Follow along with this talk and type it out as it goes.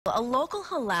A local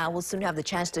Halau will soon have the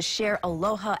chance to share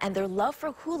aloha and their love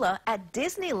for hula at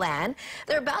Disneyland.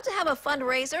 They're about to have a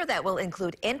fundraiser that will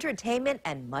include entertainment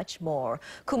and much more.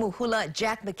 Kumu Hula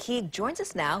Jack McKeague joins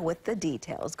us now with the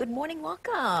details. Good morning,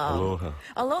 welcome. Aloha.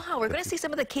 Aloha. We're going to see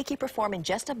some of the keiki perform in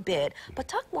just a bit, but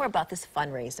talk more about this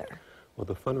fundraiser. Well,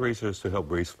 the fundraiser is to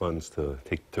help raise funds to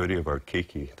take 30 of our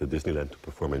keiki to Disneyland to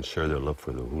perform and share their love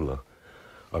for the hula.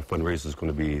 Our fundraiser is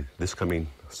going to be this coming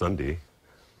Sunday,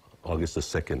 August the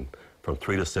 2nd, from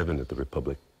 3 to 7 at the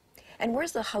Republik. And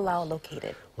where's the Halau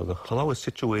located? Well, the Halau is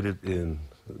situated in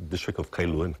the district of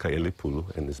Kailua and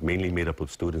Kailipulu and is mainly made up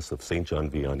of students of St. John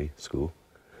Vianney School.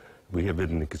 We have been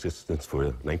in existence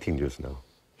for 19 years now.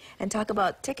 And talk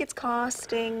about tickets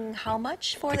costing how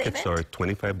much for the event? Tickets are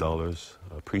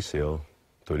 $25 pre-sale,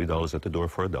 $30 at the door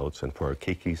for adults, and for our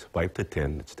keikis, 5 to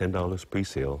 10, it's $10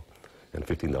 pre-sale and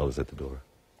 $15 at the door.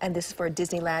 And this is for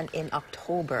Disneyland in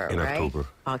October, in right? October.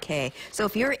 Okay. So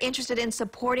if you're interested in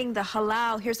supporting the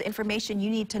Halau, here's the information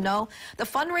you need to know. The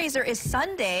fundraiser is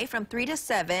Sunday from 3 to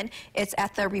 7. It's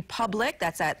at the Republik.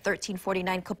 That's at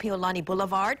 1349 Kopiolani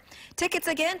Boulevard. Tickets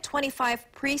again, $25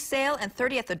 pre-sale and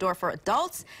 $30 at the door for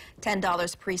adults,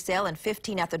 $10 pre-sale and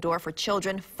 $15 at the door for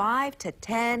children, 5 to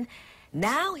 10.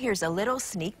 Now here's a little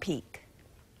sneak peek.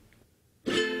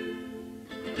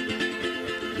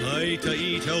 Ai ta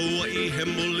I tau ai he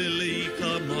molele I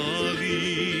ka magi.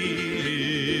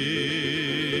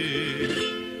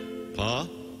 Pa?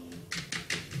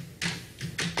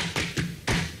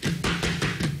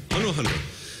 Hano, hano.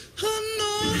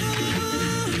 Hano,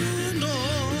 hano,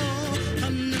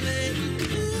 hane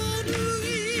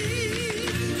kuanui,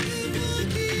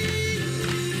 magi,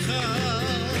 ka,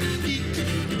 iti,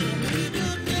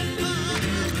 omega,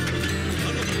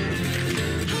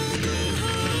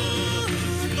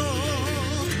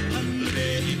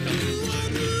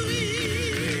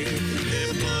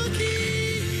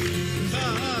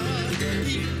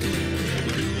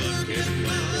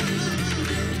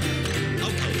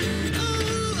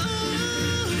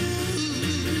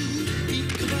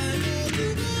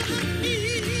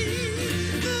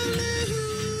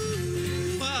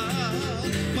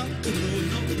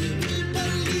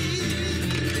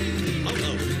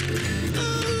 hano,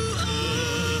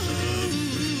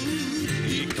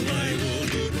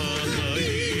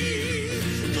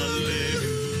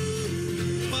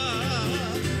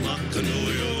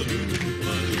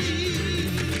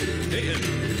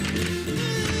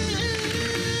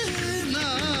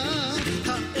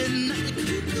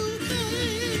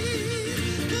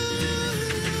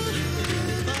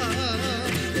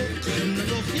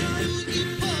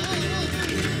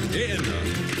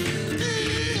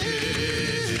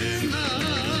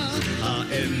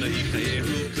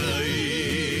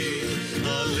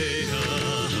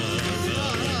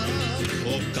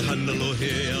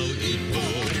 Aloha au ipo.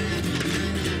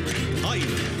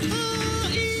 Aina.